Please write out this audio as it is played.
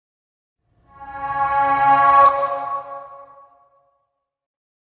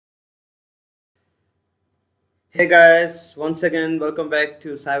Hey guys, once again welcome back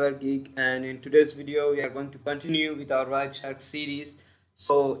to Cyber Geek, and in today's video we are going to continue with our Wireshark series.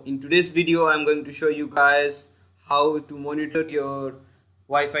 So in today's video I'm going to show you guys how to monitor your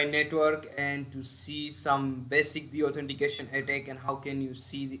Wi-Fi network and to see some basic deauthentication attack, and how can you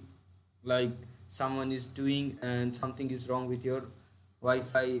see like someone is doing and something is wrong with your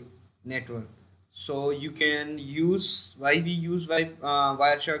Wi-Fi network. So you can use, why we use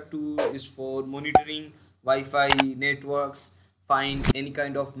Wireshark tool is for monitoring Wi-Fi networks, find any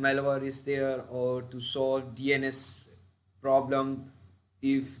kind of malware is there, or to solve DNS problem.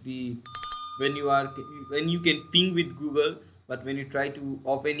 If the when you are when you can ping with Google, but when you try to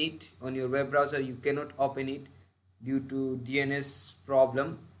open it on your web browser you cannot open it due to DNS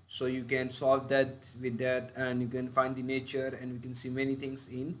problem. So you can solve that with that, and you can find the nature, and we can see many things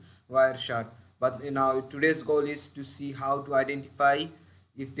in Wireshark. But now today's goal is to see how to identify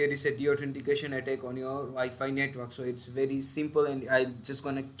if there is a deauthentication attack on your Wi-Fi network. So it's very simple, and I just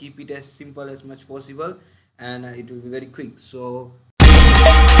gonna keep it as simple as much possible, and it will be very quick. So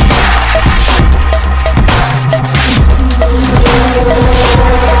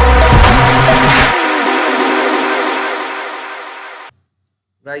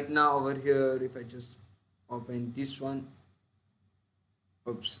right now over here, if I just open this one,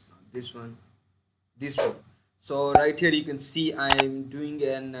 oops, this one, this one. So right here you can see I'm doing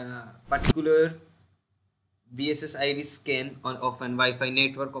an particular BSS ID scan of an Wi-Fi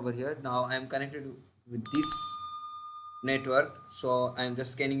network over here. Now I'm connected with this network, so I'm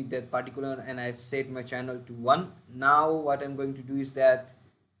just scanning that particular, and I've set my channel to 1. Now what I'm going to do is that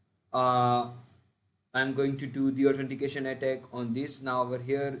uh, I'm going to do the authentication attack on this. Now over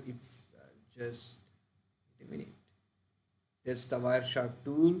here, if just a minute, that's the Wireshark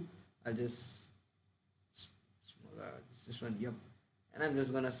tool. I'll just smaller this one, yep, and I'm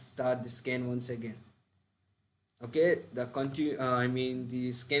just gonna start the scan once again. Okay, the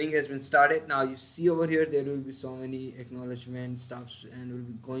the scanning has been started. Now you see over here there will be so many acknowledgement stuffs and will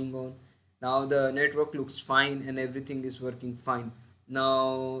be going on. Now the network looks fine and everything is working fine.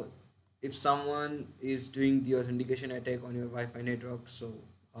 Now if someone is doing the authentication attack on your Wi-Fi network, so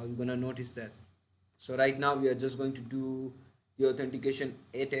how you gonna notice that? So right now we are just going to do the authentication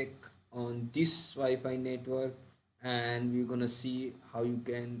attack on this Wi-Fi network, and we're gonna see how you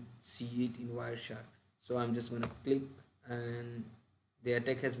can see it in Wireshark. So I'm just gonna click, and the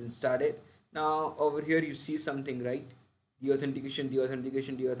attack has been started. Now over here you see something, right? The authentication, the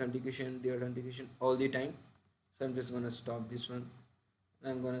authentication, the authentication, the authentication all the time. So I'm just gonna stop this one.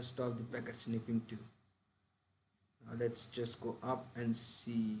 I'm gonna stop the packet sniffing too. Now let's just go up and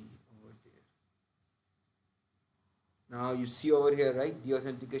see over there. Now you see over here, right? The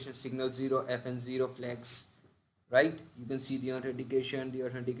authentication signal 0, FN0 flags, right? You can see the authentication, the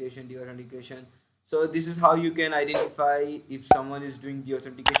authentication, the authentication. So this is how you can identify if someone is doing the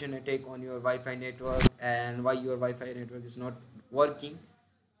authentication attack on your Wi-Fi network and why your Wi-Fi network is not working.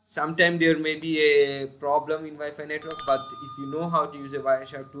 Sometimes there may be a problem in Wi-Fi network, but if you know how to use a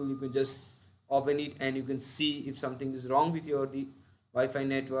Wireshark tool, you can just open it and you can see if something is wrong with your Wi-Fi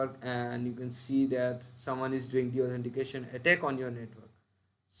network, and you can see that someone is doing the authentication attack on your network.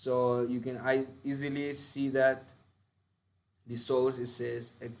 So you can easily see that the source, it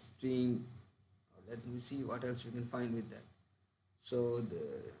says extreme. Let me see what else we can find with that. So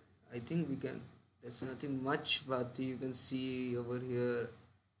I think we can, there's nothing much, but you can see over here,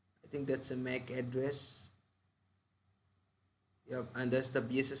 I think that's a MAC address. Yep, and that's the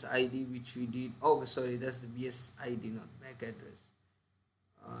BSS ID which we did. Oh sorry, that's the BSS ID, not MAC address.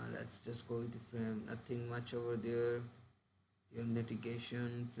 Let's just go with the frame. Nothing much over there. The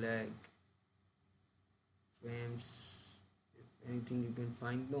notification flag, frames, if anything you can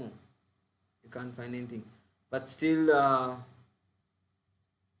find. No, you can't find anything, but still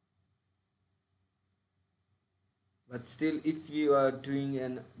if you are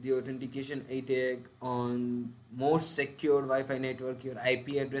doing the authentication attack on more secure Wi-Fi network, your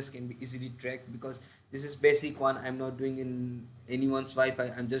IP address can be easily tracked, because this is basic one. I'm not doing in anyone's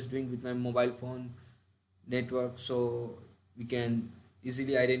Wi-Fi, I'm just doing with my mobile phone network, so we can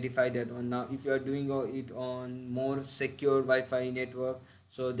easily identify that one. Now if you are doing it on more secure Wi-Fi network,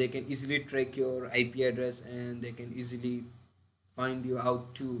 so they can easily track your IP address, and they can easily find you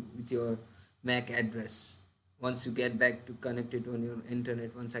out too with your MAC address once you get back to connect it on your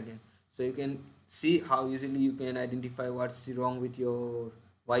internet once again. So you can see how easily you can identify what's wrong with your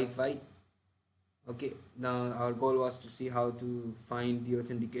Wi-Fi. Okay, now our goal was to see how to find the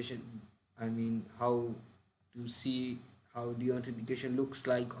authentication, how to see how the authentication looks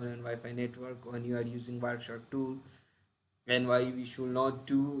like on a Wi-Fi network when you are using Wireshark tool. and why we should not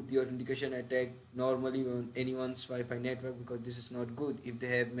do the authentication attack normally on anyone's Wi-Fi network, because this is not good. If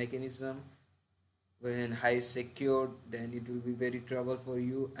they have mechanism when high secured, then it will be very trouble for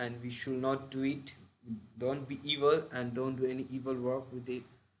you, and we should not do it. Don't be evil and don't do any evil work with it,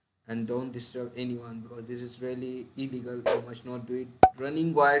 and don't disturb anyone, because this is really illegal. You must not do it.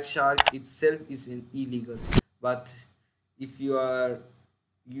 Running Wireshark itself is illegal, but if you are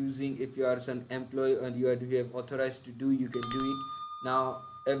if you are an employee and you have authorized to do, you can do it. Now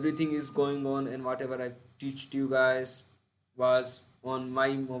everything is going on, and whatever I teach you guys was on my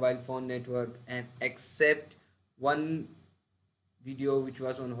mobile phone network, and except one video which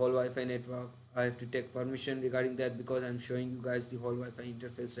was on whole Wi-Fi network, I have to take permission regarding that, because I'm showing you guys the whole Wi-Fi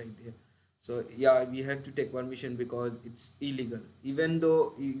interface right there. So yeah, we have to take permission because it's illegal. Even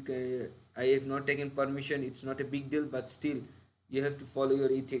though I have not taken permission, it's not a big deal, but still you have to follow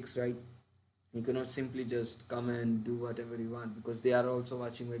your ethics, right? You cannot simply just come and do whatever you want, because they are also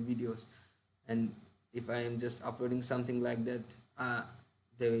watching my videos, and if I am just uploading something like that,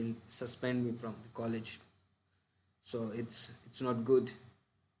 they will suspend me from the college. So it's not good.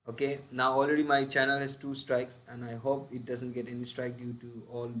 Okay, now already my channel has 2 strikes, and I hope it doesn't get any strike due to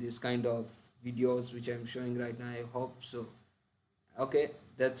all this kind of videos which I'm showing right now. I hope so. Okay,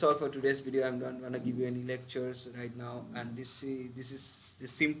 that's all for today's video. I'm not gonna give you any lectures right now, and this is the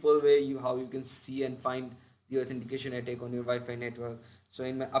simple way how you can see and find the authentication attack on your Wi-Fi network. So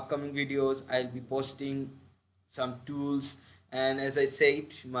in my upcoming videos, I'll be posting some tools, and as I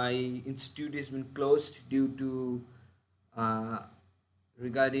said, my institute has been closed due to uh,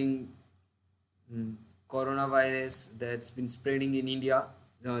 regarding coronavirus that's been spreading in India,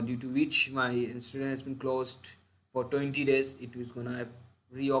 due to which my institute has been closed for 20 days. It was gonna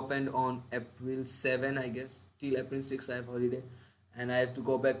reopen on April 7, I guess. Till April 6 I have holiday, and I have to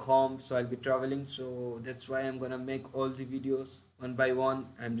go back home, so I'll be traveling. So that's why I'm gonna make all the videos one by one.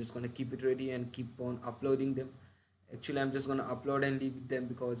 I'm just gonna keep it ready and keep on uploading them. Actually, I'm just gonna upload and leave them,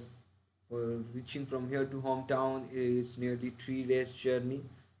 because for reaching from here to hometown is nearly 3 days journey,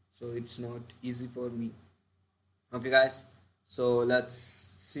 so it's not easy for me. Okay guys, so let's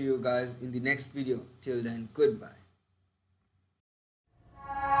see you guys in the next video. Till then, goodbye.